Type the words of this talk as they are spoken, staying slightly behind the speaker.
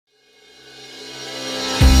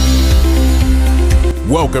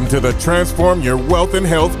Welcome to the Transform Your Wealth and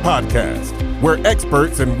Health podcast, where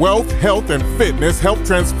experts in wealth, health, and fitness help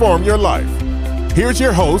transform your life. Here's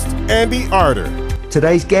your host, Andy Arter.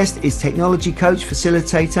 Today's guest is technology coach,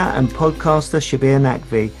 facilitator, and podcaster Shabbir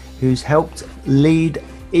Naqvi, who's helped lead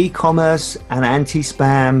e-commerce and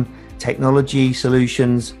anti-spam technology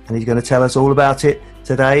solutions, and he's going to tell us all about it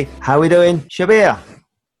today. How are we doing, Shabbir?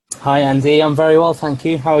 Hi, Andy. I'm very well, thank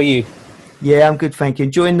you. How are you? Yeah, I'm good, thank you.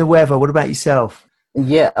 Enjoying the weather. What about yourself?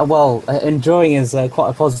 Yeah, well, enjoying is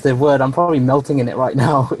quite a positive word. I'm probably melting in it right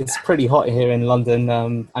now. It's pretty hot here in London,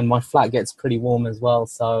 and my flat gets pretty warm as well.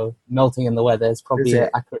 So melting in the weather is probably an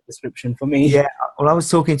accurate description for me. Yeah, well, I was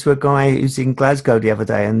talking to a guy who's in Glasgow the other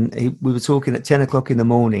day, and we were talking at 10 o'clock in the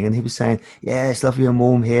morning, and he was saying, yeah, it's lovely and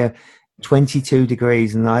warm here, 22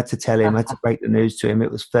 degrees. And I had to tell him, I had to break the news to him,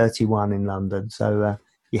 it was 31 in London. So,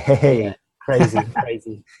 yeah.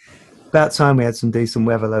 Crazy. About time we had some decent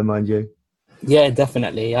weather though, mind you. Yeah,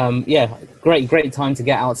 definitely. Great time to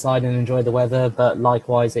get outside and enjoy the weather, but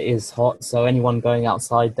likewise it is hot. So anyone going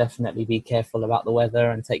outside, definitely be careful about the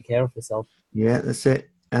weather and take care of yourself. Yeah, that's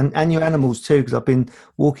it. And your animals too, because I've been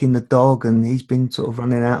walking the dog and he's been sort of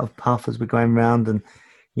running out of puff as we're going round, and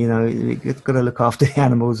you know, you've got to look after the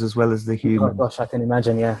animals as well as the humans. Oh gosh, I can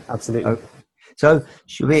imagine. Yeah, absolutely. So,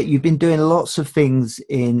 Shabbir, you've been doing lots of things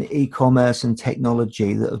in e-commerce and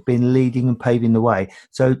technology that have been leading and paving the way.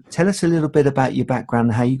 So tell us a little bit about your background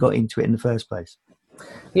and how you got into it in the first place.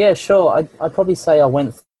 Yeah, sure. I'd probably say I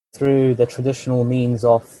went through the traditional means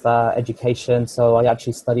of education. So I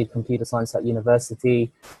actually studied computer science at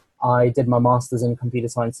university. I did my master's in computer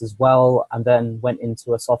science as well, and then went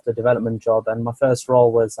into a software development job. And my first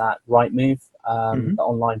role was at RightMove, the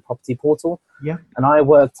online property portal. Yeah. And I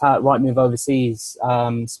worked at RightMove overseas,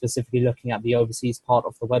 specifically looking at the overseas part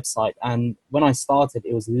of the website. And when I started,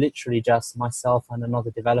 it was literally just myself and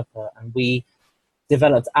another developer, and we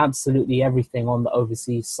developed absolutely everything on the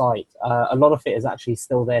overseas site. A lot of it is actually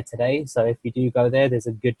still there today. So if you do go there, there's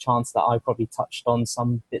a good chance that I probably touched on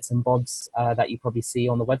some bits and bobs that you probably see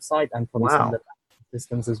on the website, and probably some of the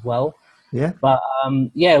systems as well. Yeah. But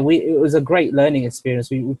it was a great learning experience.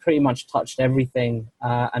 We pretty much touched everything.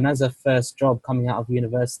 And as a first job coming out of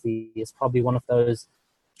university, it's probably one of those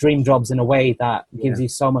dream jobs in a way that gives you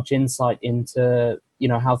so much insight into, you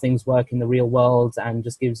know, how things work in the real world, and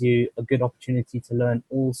just gives you a good opportunity to learn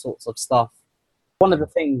all sorts of stuff. One of the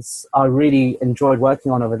things I really enjoyed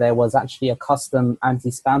working on over there was actually a custom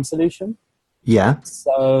anti-spam solution. Yeah.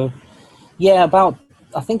 So, yeah,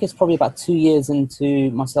 I think it's probably about 2 years into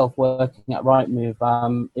myself working at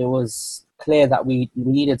RightMove. It was clear that we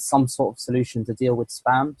needed some sort of solution to deal with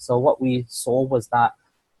spam. So what we saw was that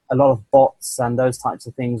a lot of bots and those types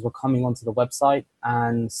of things were coming onto the website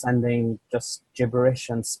and sending just gibberish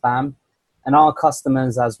and spam. And our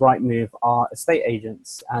customers as RightMove are estate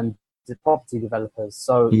agents and the property developers.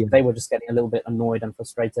 So they were just getting a little bit annoyed and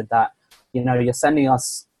frustrated that, you know, you're sending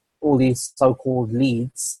us all these so-called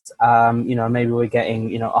leads. Maybe we're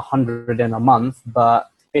getting, 100 in a month,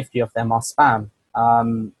 but 50 of them are spam.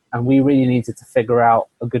 And we really needed to figure out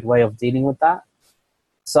a good way of dealing with that.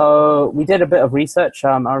 So we did a bit of research.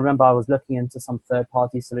 I remember I was looking into some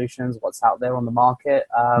third-party solutions, what's out there on the market.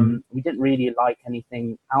 We didn't really like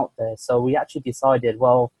anything out there. So we actually decided,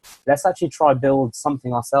 well, let's actually try build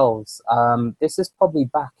something ourselves. This is probably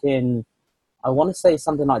back in, I want to say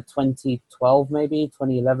something like 2012, maybe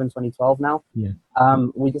 2011, 2012 now. Yeah.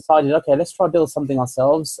 We decided, okay, let's try build something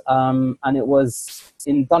ourselves. And it was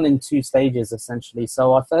done in 2 stages, essentially.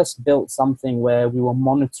 So I first built something where we were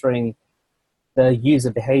monitoring the user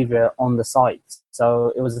behavior on the site.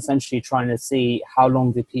 So it was essentially trying to see how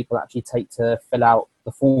long do people actually take to fill out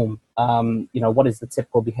the form. What is the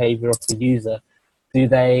typical behavior of the user? Do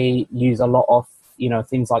they use a lot of,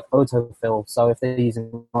 things like autofill? So if they're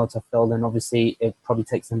using autofill, then obviously it probably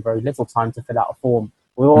takes them very little time to fill out a form.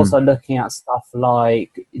 We're also looking at stuff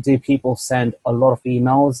like, do people send a lot of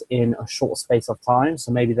emails in a short space of time?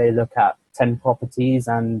 So maybe they look at 10 properties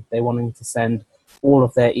and they're wanting to send all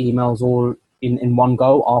of their emails all in one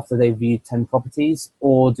go after they've viewed 10 properties,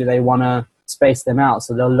 or do they want to space them out?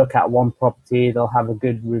 So they'll look at one property, they'll have a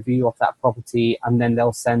good review of that property, and then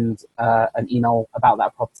they'll send an email about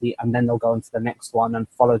that property, and then they'll go into the next one and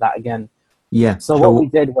follow that again. Yeah. So what we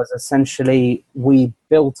did was essentially we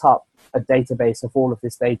built up a database of all of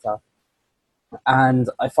this data. And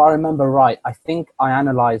if I remember right, I think I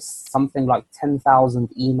analyzed something like 10,000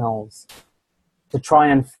 emails to try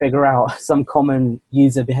and figure out some common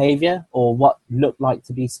user behavior or what looked like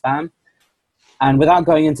to be spam. And without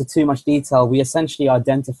going into too much detail, we essentially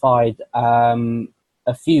identified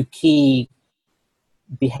a few key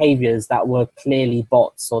behaviors that were clearly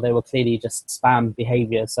bots, or they were clearly just spam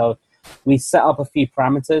behavior. So we set up a few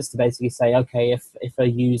parameters to basically say, okay, if a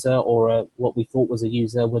user or what we thought was a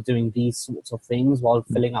user were doing these sorts of things while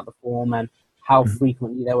filling out the form, and how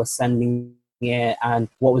frequently they were sending it, and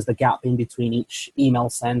what was the gap in between each email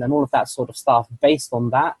send, and all of that sort of stuff. Based on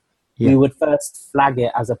that, we would first flag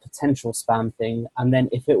it as a potential spam thing, and then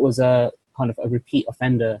if it was a kind of a repeat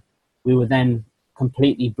offender, we would then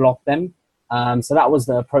completely block them. So that was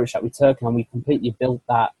the approach that we took, and we completely built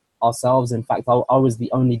that ourselves. In fact, I was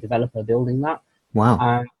the only developer building that. Wow.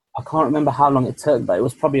 And I can't remember how long it took, but it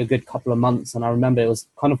was probably a good couple of months. And I remember it was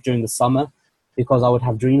kind of during the summer, because I would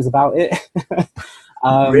have dreams about it.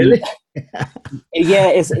 Really? Yeah,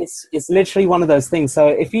 it's literally one of those things. So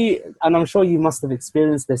if you, and I'm sure you must have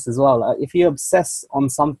experienced this as well, if you obsess on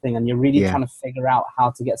something and you're really trying to figure out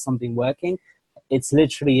how to get something working, it's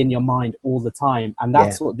literally in your mind all the time. And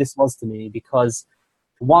that's what this was to me, because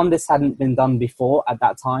one, this hadn't been done before at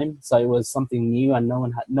that time, so it was something new, and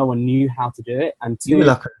no one knew how to do it. And two, you were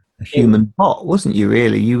like a human bot, wasn't you?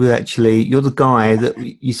 Really, you're the guy that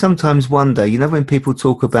you sometimes wonder. You know, when people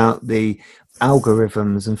talk about the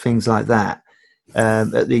algorithms and things like that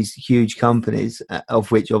at these huge companies,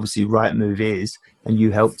 of which obviously RightMove is, and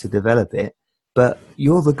you helped to develop it. But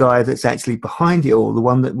you're the guy that's actually behind it all, the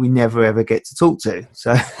one that we never ever get to talk to.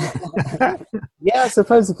 So, yeah, I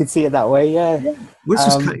suppose you could see it that way. Yeah, which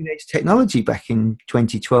was cutting edge technology back in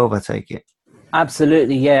 2012, I take it.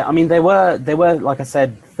 Absolutely, yeah. I mean, there were, like I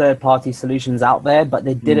said, third-party solutions out there, but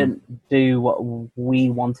they didn't do what we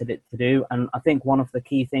wanted it to do. And I think one of the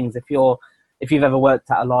key things, if you've ever worked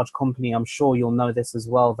at a large company, I'm sure you'll know this as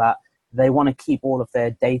well, that they want to keep all of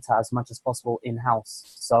their data as much as possible in-house.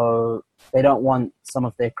 So they don't want some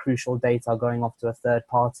of their crucial data going off to a third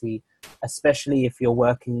party, especially if you're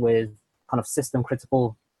working with kind of system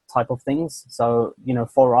critical type of things. So, you know,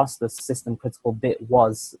 for us, the system critical bit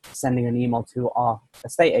was sending an email to our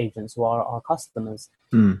estate agents, who are our customers.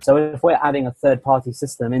 So if we're adding a third party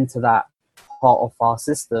system into that part of our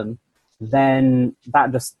system, then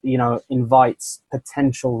that just, you know, invites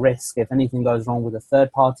potential risk. If anything goes wrong with a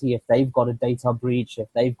third party, if they've got a data breach, if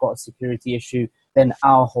they've got a security issue, then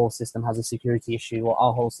our whole system has a security issue, or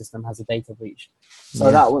our whole system has a data breach.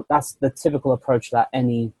 So that's the typical approach that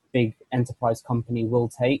any big enterprise company will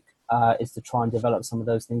take, is to try and develop some of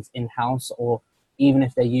those things in-house, or even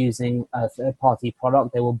if they're using a third-party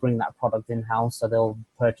product, they will bring that product in-house. So they'll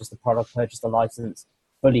purchase the product, purchase the license,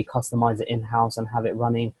 fully customize it in-house, and have it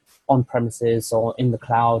running on premises or in the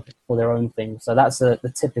cloud for their own thing. So that's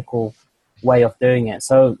the typical way of doing it.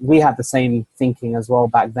 So we had the same thinking as well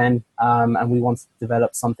back then, and we wanted to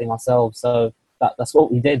develop something ourselves. So that's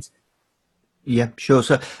what we did. Yeah, sure.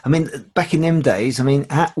 So, I mean, back in them days, I mean,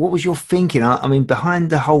 what was your thinking? I mean,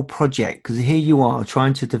 behind the whole project, because here you are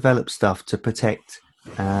trying to develop stuff to protect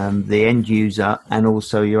the end user and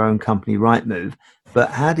also your own company, RightMove.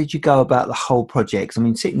 But how did you go about the whole project? I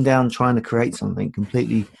mean, sitting down trying to create something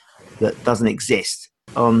completely that doesn't exist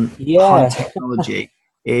on high technology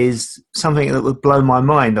is something that would blow my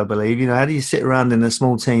mind, I believe. You know, how do you sit around in a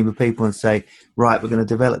small team of people and say, right, we're going to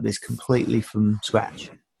develop this completely from scratch?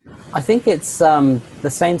 I think it's the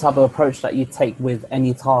same type of approach that you take with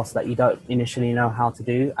any task that you don't initially know how to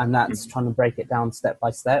do, and that's trying to break it down step by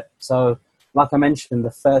step. So like I mentioned,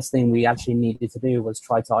 the first thing we actually needed to do was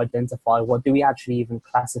try to identify, what do we actually even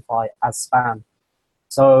classify as spam?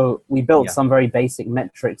 So we built some very basic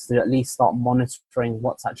metrics to at least start monitoring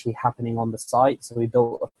what's actually happening on the site. So we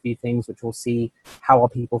built a few things which will see how are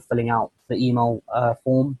people filling out the email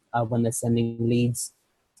form when they're sending leads,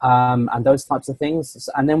 and those types of things.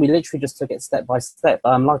 And then we literally just took it step by step.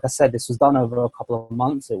 Like I said, this was done over a couple of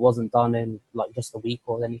months. It wasn't done in like just a week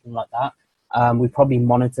or anything like that. We probably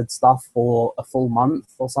monitored stuff for a full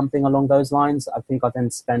month or something along those lines. I think I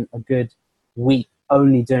then spent a good week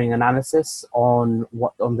only doing analysis on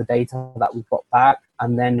the data that we got back,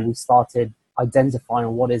 and then we started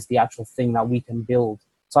identifying what is the actual thing that we can build.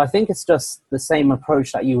 So I think it's just the same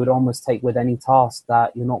approach that you would almost take with any task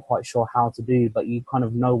that you're not quite sure how to do, but you kind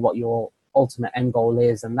of know what your ultimate end goal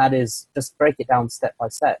is, and that is just break it down step by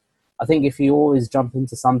step. I think if you always jump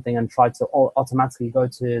into something and try to automatically go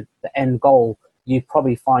to the end goal, you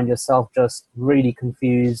probably find yourself just really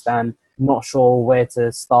confused and not sure where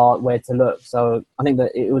to start, where to look. So I think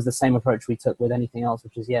that it was the same approach we took with anything else,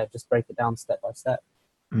 which is, just break it down step by step.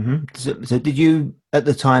 Mm-hmm. So did you at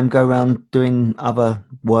the time go around doing other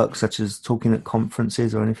work, such as talking at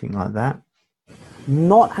conferences or anything like that?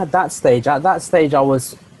 Not at that stage. At that stage,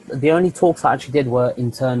 the only talks I actually did were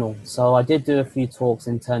internal. So I did do a few talks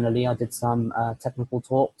internally. I did some technical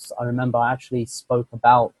talks. I remember I actually spoke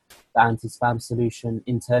about the anti-spam solution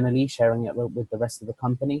internally, sharing it with the rest of the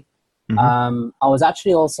company. Mm-hmm. I was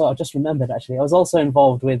actually also, I just remembered actually, I was also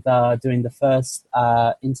involved with doing the first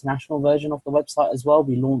international version of the website as well.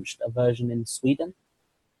 We launched a version in Sweden.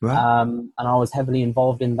 Right. And I was heavily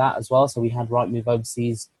involved in that as well. So we had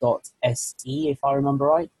rightmoveoverseas.se, if I remember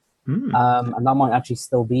right. And that might actually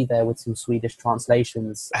still be there with some Swedish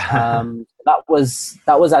translations. That was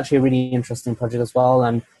actually a really interesting project as well.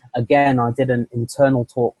 And again, I did an internal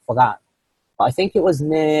talk for that. But I think it was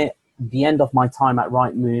near the end of my time at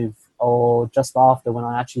RightMove, or just after, when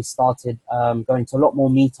I actually started going to a lot more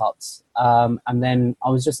meetups. And then I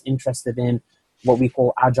was just interested in what we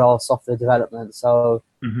call agile software development. So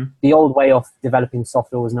the old way of developing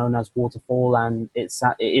software was known as waterfall, and it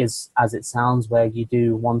is as it sounds, where you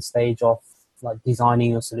do one stage of like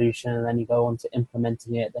designing your solution, and then you go on to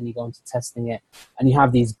implementing it, then you go on to testing it, and you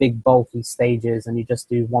have these big bulky stages, and you just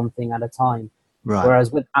do one thing at a time. Right.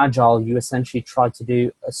 Whereas with agile, you essentially try to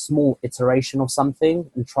do a small iteration of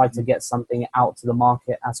something and try to get something out to the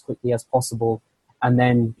market as quickly as possible, and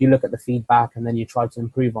then you look at the feedback and then you try to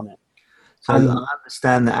improve on it. So I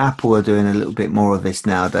understand that Apple are doing a little bit more of this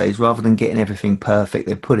nowadays. Rather than getting everything perfect,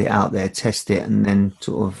 they put it out there, test it, and then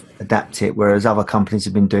sort of adapt it, whereas other companies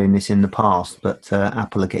have been doing this in the past. But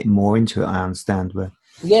Apple are getting more into it, I understand.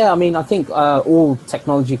 Yeah, I mean, I think all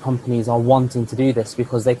technology companies are wanting to do this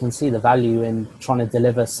because they can see the value in trying to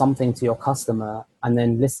deliver something to your customer and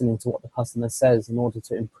then listening to what the customer says in order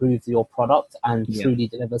to improve your product and truly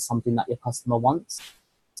deliver something that your customer wants.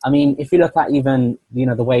 I mean, if you look at even,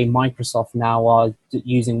 the way Microsoft now are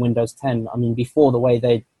using Windows 10, I mean, before the way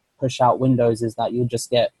they push out Windows is that you'll just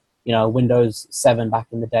get, Windows 7 back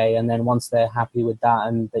in the day. And then once they're happy with that,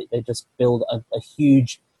 and they just build a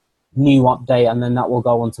huge new update, and then that will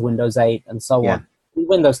go on to Windows 8 and so on. With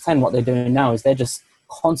Windows 10, what they're doing now is they're just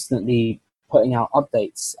constantly putting out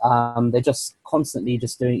updates. They're just constantly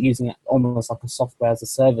using it almost like a software as a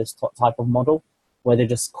service type of model, where they're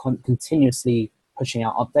just continuously pushing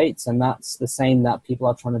out updates. And that's the same that people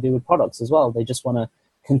are trying to do with products as well. They just want to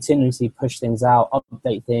continuously push things out,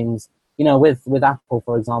 update things. With Apple,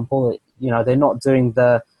 for example, they're not doing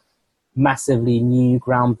the massively new,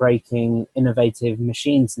 groundbreaking, innovative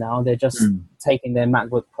machines now. They're just taking their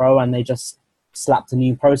MacBook Pro and they just slapped a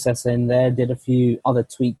new processor in there, did a few other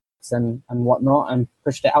tweaks and whatnot, and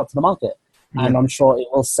pushed it out to the market. And I'm sure it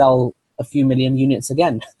will sell a few million units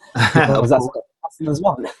again, because that's what customers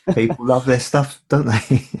want. People love their stuff, don't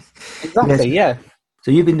they? Exactly, yeah.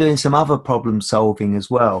 So you've been doing some other problem solving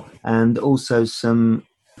as well, and also some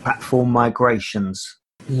platform migrations.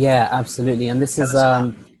 Yeah, absolutely. And this is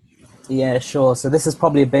yeah, sure. So this has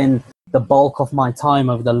probably been the bulk of my time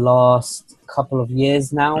over the last couple of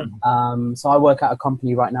years now. So I work at a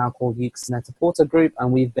company right now called Net-a-Porter Group,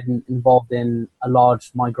 and we've been involved in a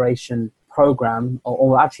large migration program,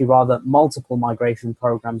 or actually rather multiple migration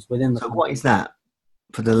programs within the company. What is that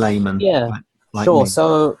for the layman? Yeah, like sure. Me?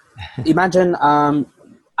 So imagine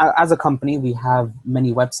as a company, we have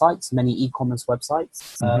many websites, many e-commerce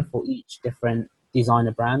websites for each different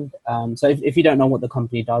designer brand. So if you don't know what the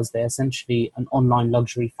company does, they're essentially an online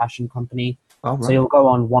luxury fashion company. Oh, right. So you'll go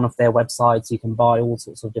on one of their websites, you can buy all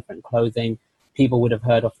sorts of different clothing. People would have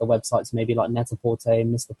heard of the websites maybe like Net-a-Porter,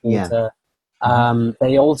 Mr. Porter.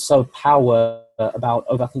 They also power about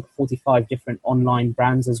over, I think, 45 different online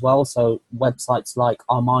brands as well. So websites like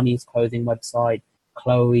Armani's clothing website,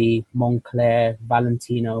 Chloe, Moncler,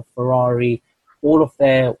 Valentino, Ferrari, all of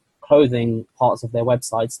their clothing parts of their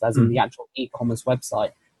websites, as in the actual e-commerce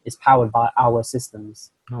website, is powered by our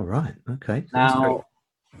systems. All right. Okay. Now,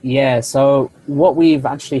 yeah, so what we've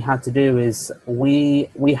actually had to do is we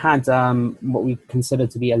had what we consider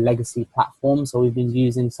to be a legacy platform. So we've been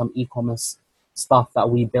using some e-commerce stuff that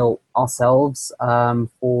we built ourselves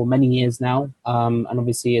for many years now. And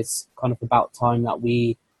obviously it's kind of about time that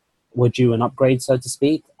we were due an upgrade, so to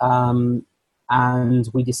speak. And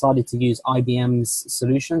we decided to use IBM's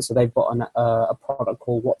solution. So they've got a product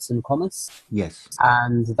called on&nbsp. Yes.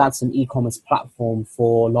 And that's an e-commerce platform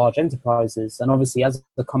for large enterprises. And obviously, as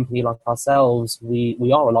a company like ourselves,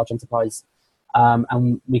 we are a large enterprise.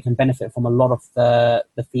 And we can benefit from a lot of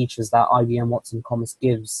the features that IBM on&nbsp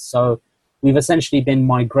gives. So we've essentially been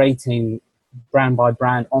migrating brand by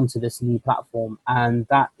brand onto this new platform. And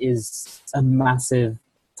that is a massive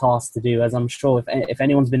task to do, as I'm sure if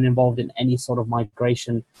anyone's been involved in any sort of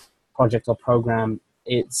migration project or program,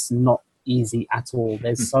 it's not easy at all.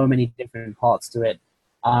 There's so many different parts to it.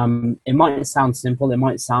 It might sound simple. It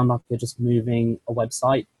might sound like you're just moving a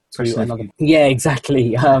website to another. Yeah,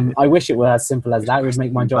 exactly. I wish it were as simple as that. It would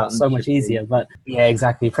make my job so much easier. But yeah,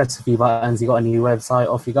 exactly. Press a few buttons, you got a new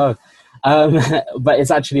website, off you go. But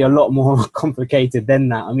it's actually a lot more complicated than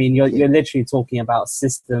that. I mean, you're literally talking about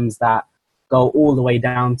systems that go all the way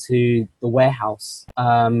down to the warehouse.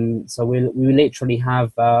 So we literally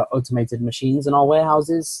have automated machines in our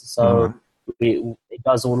warehouses. So it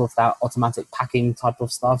does all of that automatic packing type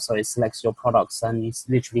of stuff. So it selects your products, and you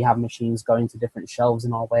literally have machines going to different shelves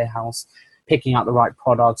in our warehouse, picking out the right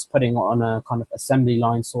products, putting it on a kind of assembly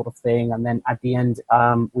line sort of thing. And then at the end,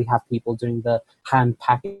 we have people doing the hand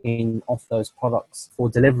packing of those products for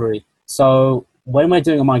delivery. So when we're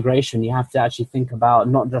doing a migration, you have to actually think about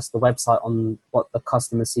not just the website on what the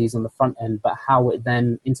customer sees on the front end, but how it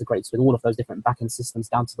then integrates with all of those different backend systems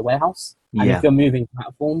down to the warehouse. And if you're moving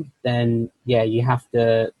platform, then you have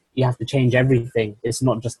to change everything. It's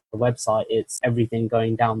not just the website, it's everything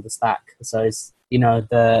going down the stack. So it's,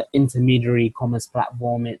 the intermediary commerce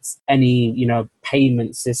platform, it's any,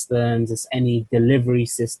 payment systems, it's any delivery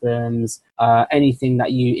systems, anything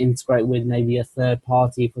that you integrate with maybe a third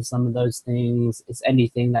party for some of those things. It's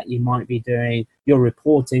anything that you might be doing your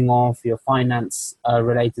reporting off, your finance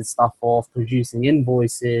related stuff off, producing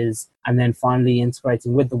invoices, and then finally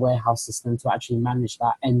integrating with the warehouse system to actually manage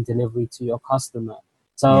that end delivery to your customer.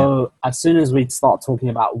 So as soon as we start talking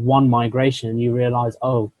about one migration, you realize,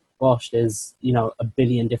 oh gosh, there's, a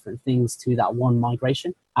billion different things to that one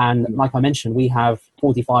migration. And like I mentioned, we have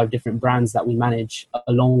 45 different brands that we manage,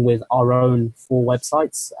 along with our own 4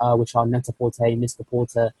 websites, which are Net-a-Porter, Mr.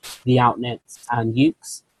 Porter, The Outnet, and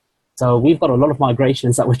Ukes. So we've got a lot of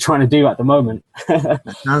migrations that we're trying to do at the moment.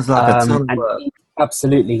 That sounds like a ton of work.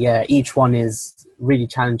 Absolutely, yeah. Each one is really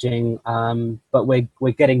challenging, but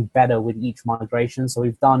we're getting better with each migration. So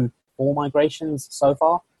we've done 4 migrations so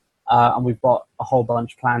far, and we've got a whole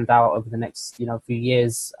bunch planned out over the next few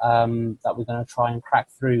years that we're going to try and crack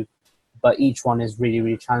through. But each one is really,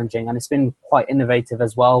 really challenging, and it's been quite innovative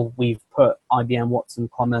as well. We've put IBM Watson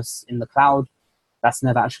Commerce in the cloud. That's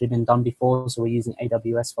never actually been done before, so we're using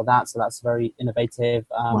AWS for that. So that's very innovative,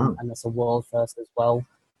 and that's a world first as well.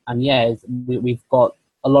 And we've got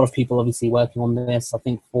a lot of people obviously working on this. I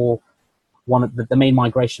think for one of the main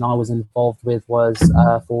migration I was involved with was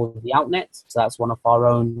for the Outnet. So that's one of our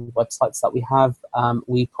own websites that we have.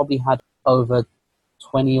 We probably had over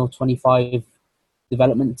 20 or 25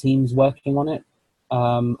 development teams working on it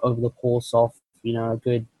over the course of a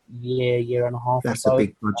good year and a half. That's or so. a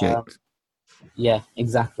big project. Yeah,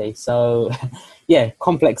 exactly. So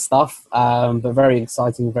complex stuff, but very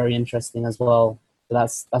exciting, very interesting as well. So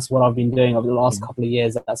that's what I've been doing over the last couple of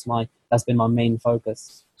years. That's been my main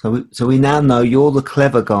focus. So we now know you're the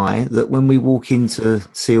clever guy that when we walk in to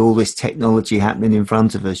see all this technology happening in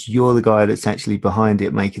front of us, you're the guy that's actually behind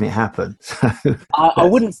it, making it happen. I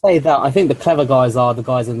wouldn't say that. I think the clever guys are the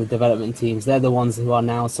guys in the development teams. They're the ones who are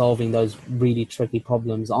now solving those really tricky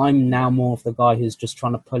problems. I'm now more of the guy who's just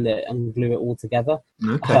trying to pull it and glue it all together.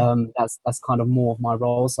 Okay. That's kind of more of my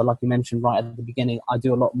role. So like you mentioned right at the beginning, I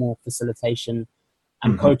do a lot more facilitation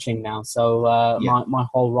and coaching now. So my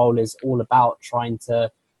whole role is all about trying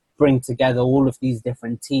to bring together all of these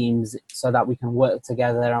different teams so that we can work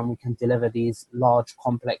together and we can deliver these large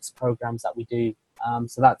complex programs that we do.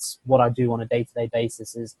 So that's what I do on a day-to-day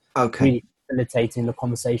basis, is really facilitating the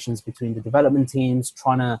conversations between the development teams,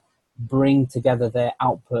 trying to bring together their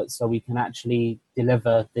output so we can actually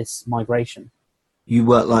deliver this migration. You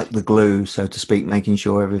work like the glue, so to speak, making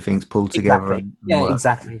sure everything's pulled together.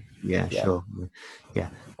 Exactly. Yeah, sure. Yeah.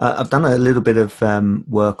 I've done a little bit of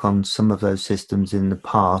work on some of those systems in the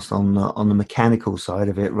past on the mechanical side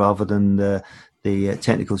of it rather than the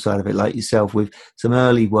technical side of it, like yourself, with some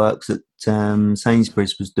early works that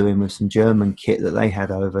Sainsbury's was doing with some German kit that they had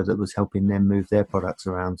over that was helping them move their products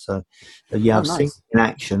around. So, I've seen it in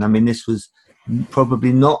action. I mean, this was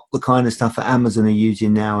probably not the kind of stuff that Amazon are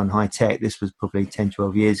using now in high tech. This was probably 10,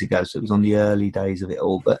 12 years ago. So it was on the early days of it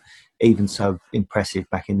all, but even so impressive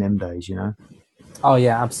back in them days, Oh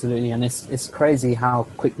yeah, absolutely. And it's crazy how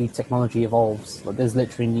quickly technology evolves. Like, there's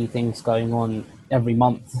literally new things going on every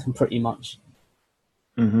month, pretty much.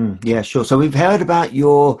 Yeah, sure. So we've heard about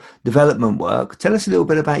your development work. Tell us a little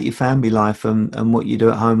bit about your family life and what you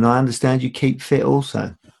do at home. And I understand you keep fit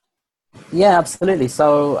also. Yeah, absolutely.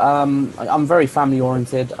 So I'm very family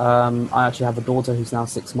oriented. I actually have a daughter who's now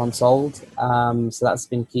 6 months old. So that's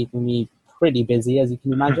been keeping me pretty busy, as you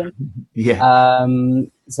can imagine.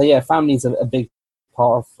 So family is a big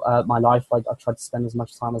part of my life. I try to spend as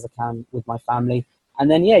much time as I can with my family. And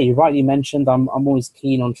then, you rightly mentioned, I'm always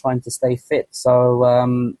keen on trying to stay fit. So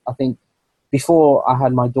I think before I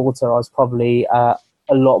had my daughter, I was probably a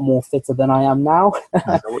lot more fitter than I am now.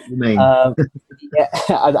 I know what you mean.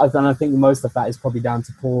 And I think most of that is probably down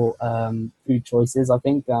to poor food choices. I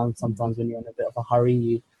think sometimes when you're in a bit of a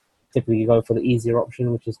hurry, typically go for the easier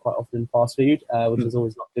option, which is quite often fast food, which is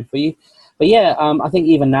always not good for you. But yeah, I think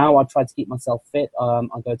even now I try to keep myself fit. I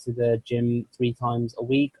go to the gym 3 times a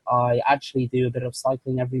week. I actually do a bit of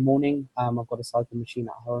cycling every morning. I've got a cycling machine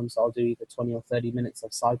at home, so I'll do either 20 or 30 minutes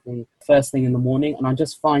of cycling first thing in the morning. And I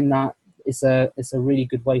just find that it's a really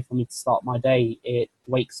good way for me to start my day. It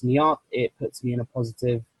wakes me up. It puts me in a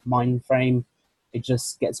positive mind frame. It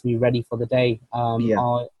just gets me ready for the day.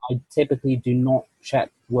 I typically do not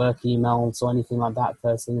check work emails or anything like that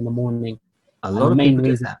first thing in the morning. A lot of people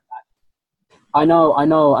do that. I know.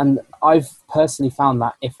 And I've personally found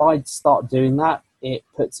that if I start doing that, it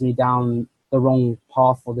puts me down the wrong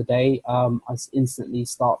path for the day. I instantly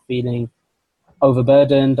start feeling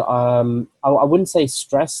overburdened. I wouldn't say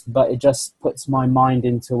stressed, but it just puts my mind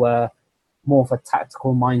into a more of a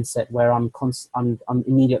tactical mindset where I'm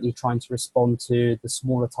immediately trying to respond to the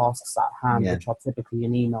smaller tasks at hand, which are typically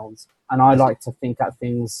in emails. And I like to think at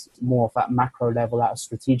things more of that macro level, at a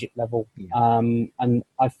strategic level. And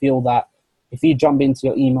I feel that if you jump into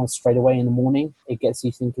your email straight away in the morning, it gets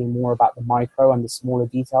you thinking more about the micro and the smaller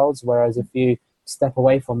details. Whereas if you step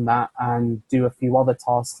away from that and do a few other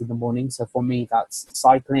tasks in the morning. So for me, that's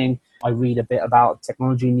cycling. I read a bit about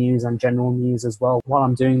technology news and general news as well. While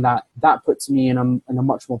I'm doing that, that puts me in a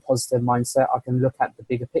much more positive mindset. I can look at the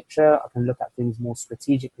bigger picture. I can look at things more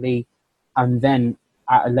strategically. And then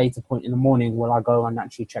at a later point in the morning, will I go and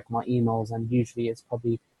actually check my emails? And usually it's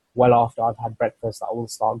probably well after I've had breakfast that I will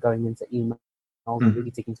start going into emails and really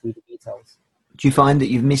digging through the details. Do you find that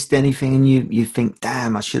you've missed anything and you think,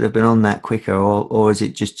 damn, I should have been on that quicker? Or is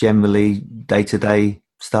it just generally day-to-day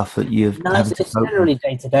stuff that you've... No, it's generally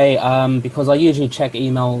day-to-day because I usually check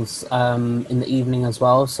emails in the evening as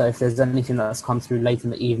well. So if there's anything that's come through late in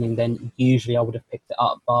the evening, then usually I would have picked it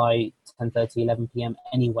up by 10:30, 11 p.m.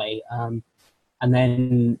 anyway. And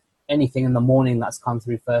then anything in the morning that's come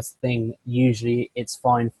through first thing, usually it's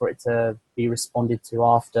fine for it to be responded to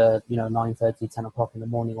after, 9:30, 10 o'clock in the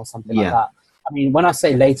morning or something like that. I mean, when I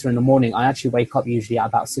say later in the morning, I actually wake up usually at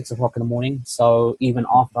about 6 o'clock in the morning. So even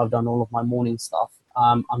after I've done all of my morning stuff,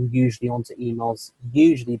 I'm usually onto emails,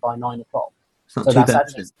 usually by 9 o'clock. So that's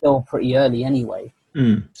actually still pretty early anyway.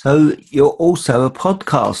 So you're also a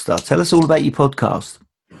podcaster. Tell us all about your podcast.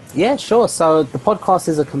 Yeah, sure. So the podcast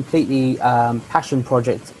is a completely passion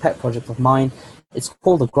project, pet project of mine. It's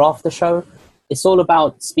called The Grafter Show. It's all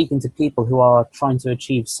about speaking to people who are trying to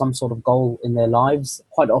achieve some sort of goal in their lives.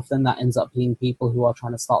 Quite often that ends up being people who are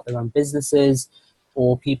trying to start their own businesses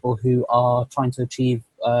or people who are trying to achieve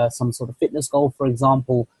some sort of fitness goal, for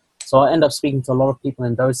example. So I end up speaking to a lot of people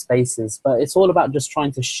in those spaces, but it's all about just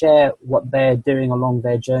trying to share what they're doing along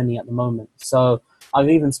their journey at the moment. So I've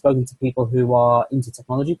even spoken to people who are into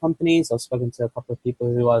technology companies. I've spoken to a couple of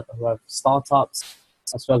people who have startups.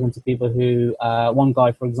 I've spoken to people who, one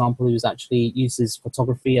guy, for example, who's actually uses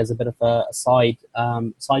photography as a bit of a side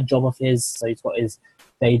job of his. So he's got his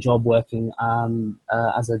day job working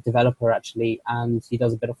as a developer, actually, and he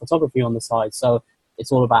does a bit of photography on the side. So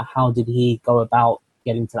it's all about how did he go about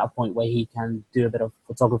getting to that point where he can do a bit of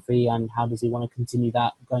photography and how does he want to continue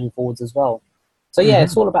that going forwards as well. So yeah,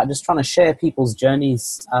 it's all about just trying to share people's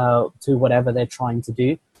journeys to whatever they're trying to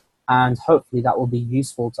do, and hopefully that will be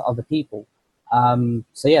useful to other people.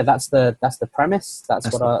 So yeah, that's the premise.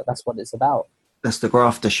 That's what it's about. That's the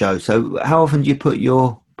Grafter Show. So how often do you put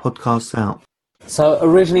your podcasts out? So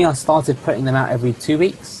originally I started putting them out every 2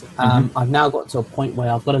 weeks. I've now got to a point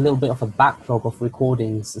where I've got a little bit of a backlog of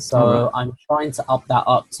recordings. So I'm trying to up that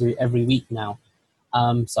up to every week now.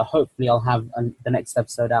 So hopefully I'll have the next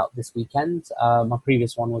episode out this weekend. My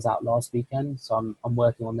previous one was out last weekend, so I'm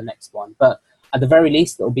working on the next one. But at the very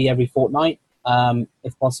least, it'll be every fortnight.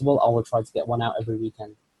 If possible, I will try to get one out every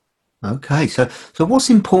weekend. Okay, so what's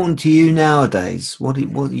important to you nowadays? What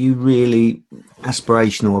are you really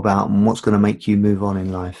aspirational about, and what's going to make you move on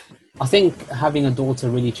in life? I think having a daughter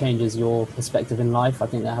really changes your perspective in life. I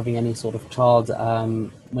think that having any sort of child,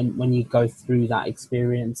 when you go through that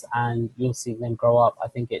experience and you'll see them grow up, I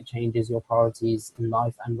think it changes your priorities in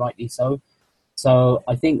life, and rightly so. So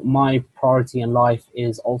I think my priority in life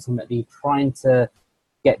is ultimately trying to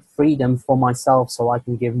get freedom for myself so I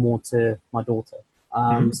can give more to my daughter.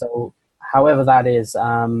 So however that is,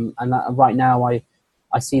 and that, right now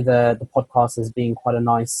I see the podcast as being quite a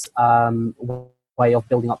nice way of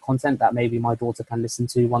building up content that maybe my daughter can listen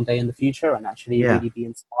to one day in the future and actually really be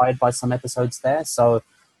inspired by some episodes there. So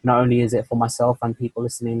not only is it for myself and people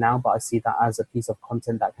listening now, but I see that as a piece of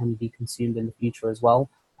content that can be consumed in the future as well.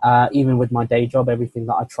 Even with my day job, everything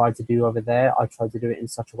that I try to do over there, I try to do it in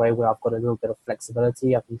such a way where I've got a little bit of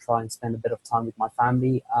flexibility. I can try and spend a bit of time with my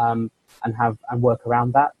family and work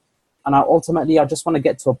around that. And I just want to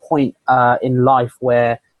get to a point in life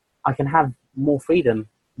where I can have more freedom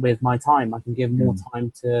with my time. I can give more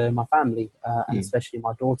time to my family and especially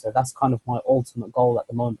my daughter. That's kind of my ultimate goal at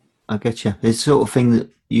the moment. I get you. It's the sort of thing that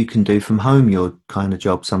you can do from home, your kind of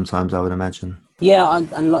job sometimes, I would imagine. Yeah,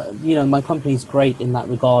 and you know, my company's great in that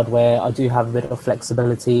regard, where I do have a bit of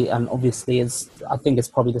flexibility, and obviously I think it's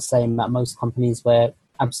probably the same at most companies, where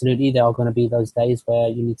absolutely there are going to be those days where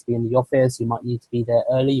you need to be in the office, you might need to be there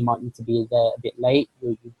early, you might need to be there a bit late,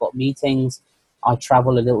 you've got meetings. I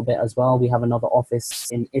travel a little bit as well. We have another office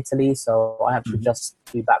in Italy, so I actually just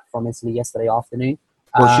flew back from Italy yesterday afternoon.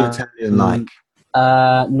 What's your Italian like?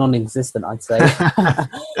 Non-existent, I'd say.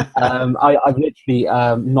 I've literally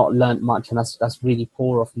not learnt much, and that's really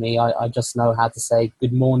poor of me. I just know how to say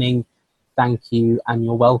good morning, thank you, and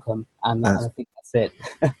you're welcome, and I think that's it.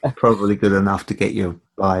 Probably good enough to get you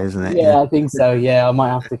by, isn't it? Yeah, I think so. Yeah, I might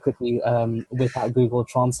have to quickly whip out Google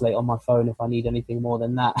Translate on my phone if I need anything more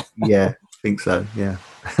than that. Yeah, I think so. Yeah.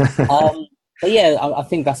 But yeah, I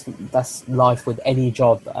think that's life with any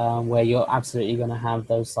job, where you're absolutely going to have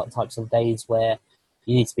those types of days where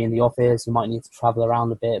you need to be in the office, you might need to travel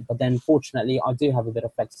around a bit. But then fortunately, I do have a bit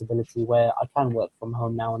of flexibility where I can work from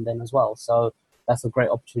home now and then as well. So that's a great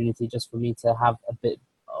opportunity just for me to have a bit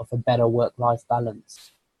of a better work-life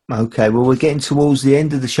balance. Okay, well, we're getting towards the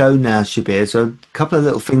end of the show now, Shabbir. So a couple of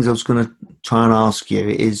little things I was going to try and ask you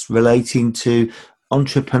is relating to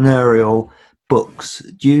entrepreneurial books.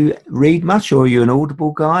 Do you read much, or are you an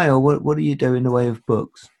Audible guy, or what do you do in the way of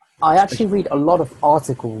books? I actually read a lot of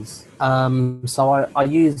articles. So I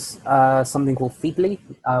use something called Feedly,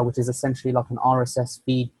 which is essentially like an RSS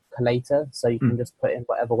feed collator. So you can just put in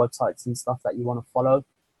whatever websites and stuff that you want to follow.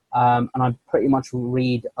 And I pretty much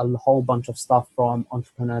read a whole bunch of stuff from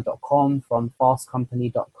entrepreneur.com, from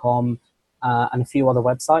fastcompany.com, and a few other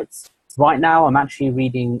websites. Right now, I'm actually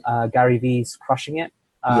reading Gary Vee's Crushing It.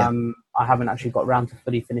 I haven't actually got around to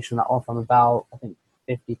fully finishing that off. I'm about, I think,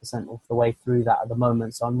 50% of the way through that at the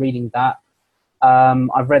moment. So I'm reading that.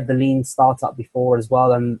 I've read The Lean Startup before as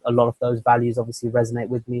well, and a lot of those values obviously resonate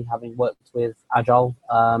with me, having worked with agile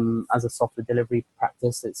as a software delivery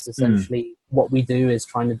practice. It's essentially what we do is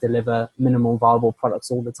trying to deliver minimal viable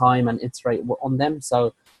products all the time and iterate on them.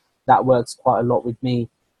 So that works quite a lot with me.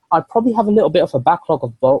 I probably have a little bit of a backlog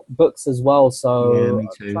of books as well. So me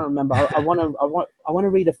too. I'm trying to remember. I want to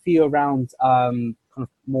read a few around kind of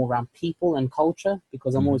more around people and culture,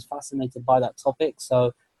 because I'm always fascinated by that topic.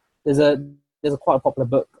 So there's a quite a popular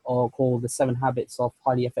book called The 7 Habits of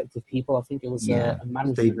Highly Effective People. I think it was a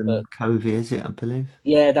management Stephen book. Covey, is it? I believe.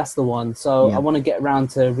 Yeah, that's the one. So I want to get around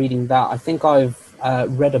to reading that. I think I've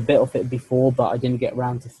read a bit of it before, but I didn't get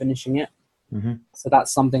around to finishing it. So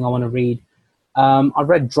that's something I want to read. I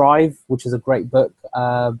read Drive, which is a great book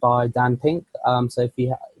by Dan Pink. So if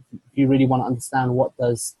you really want to understand what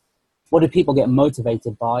do people get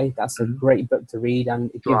motivated by, that's a great book to read,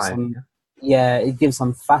 and it gives it gives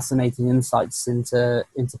some fascinating insights into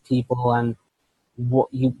people, and what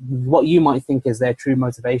you might think is their true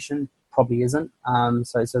motivation probably isn't.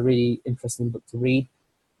 So it's a really interesting book to read.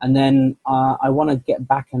 And then I want to get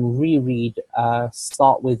back and reread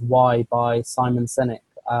Start With Why by Simon Sinek.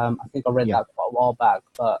 I think I read that quite a while back,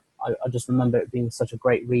 but I just remember it being such a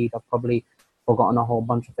great read. I've probably forgotten a whole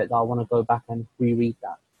bunch of it that I want to go back and reread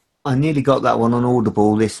that. I nearly got that one on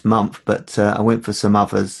Audible this month, but I went for some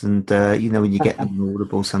others. And, you know, when you get them on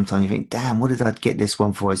Audible, sometimes you think, damn, what did I get this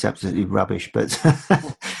one for? It's absolutely rubbish. But,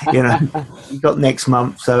 you know, you got next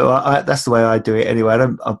month. So that's the way I do it anyway.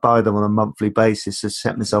 I buy them on a monthly basis to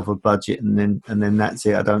set myself a budget, and then that's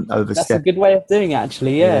it. I don't overstep. That's a good way of doing it,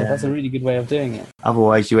 actually. Yeah, that's a really good way of doing it.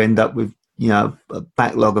 Otherwise, you end up with, you know, a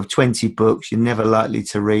backlog of 20 books. You're never likely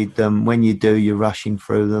to read them. When you do, you're rushing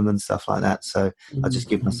through them and stuff like that. So I just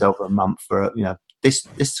give myself a month for, you know, this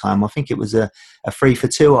time. I think it was a 3 for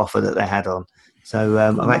 2 offer that they had on. So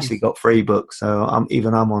I've actually got 3 books. So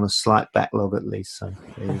I'm on a slight backlog at least. So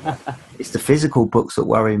it's the physical books that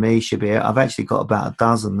worry me, Shabbir. I've actually got about a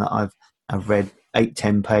dozen that I've read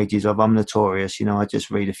 8-10 pages of. I'm notorious. You know, I just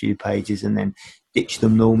read a few pages and then ditch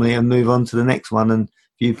them normally and move on to the next one and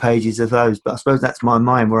few pages of those. But I suppose that's my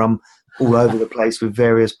mind, where I'm all over the place with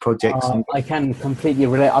various projects. I can completely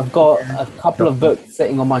relate. I've got a couple of books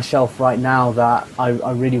sitting on my shelf right now that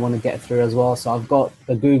I really want to get through as well. So I've got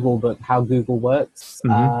the Google book, How Google Works,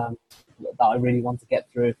 that I really want to get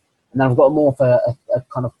through. And then I've got more of a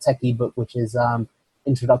kind of techie book, which is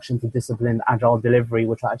Introduction to Disciplined Agile Delivery,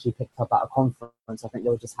 which I actually picked up at a conference. I think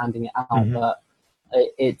they were just handing it out, but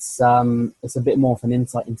it's a bit more of an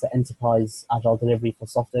insight into enterprise agile delivery for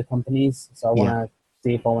software companies. So I want to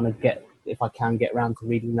see if I want to get if I can get around to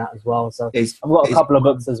reading that as well. So I've got a couple of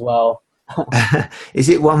books as well. Is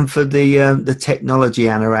it one for the technology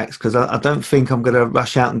anoraks? Because I don't think I'm going to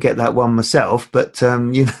rush out and get that one myself, but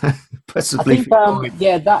possibly. I think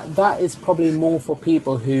that is probably more for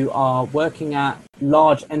people who are working at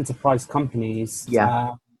large enterprise companies,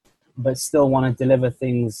 but still want to deliver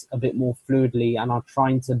things a bit more fluidly and are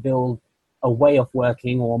trying to build a way of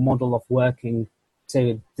working or a model of working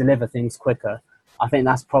to deliver things quicker. I think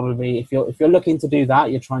that's probably, if you're looking to do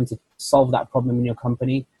that, you're trying to solve that problem in your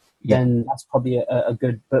company, then that's probably a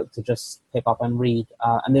good book to just pick up and read.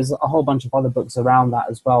 And there's a whole bunch of other books around that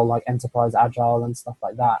as well, like Enterprise Agile and stuff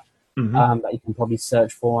like that, that you can probably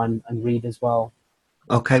search for and read as well.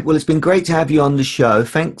 Okay, well, it's been great to have you on the show.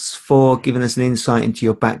 Thanks for giving us an insight into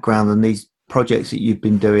your background and these projects that you've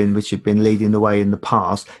been doing, which have been leading the way in the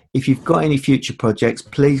past. If you've got any future projects,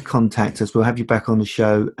 please contact us. We'll have you back on the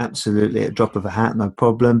show, absolutely, at a drop of a hat, no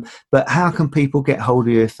problem. But how can people get hold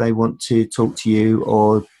of you if they want to talk to you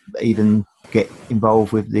or even get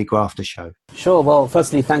involved with the Grafter Show? Sure. Well,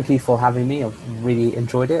 firstly, thank you for having me. I've really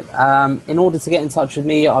enjoyed it. In order to get in touch with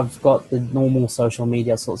me, I've got the normal social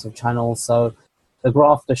media sorts of channels. So the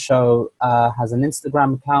Grafter Show has an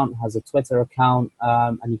Instagram account, has a Twitter account,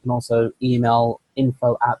 and you can also email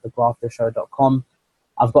info@thegraftershow.com.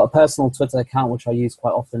 I've got a personal Twitter account, which I use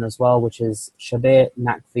quite often as well, which is Shabbir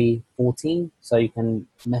Naqvi 14. So you can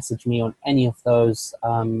message me on any of those,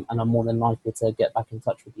 and I'm more than likely to get back in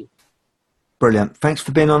touch with you. Brilliant. Thanks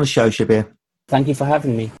for being on the show, Shabbir. Thank you for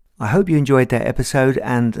having me. I hope you enjoyed that episode,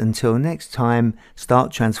 and until next time,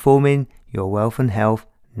 start transforming your wealth and health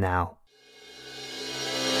now.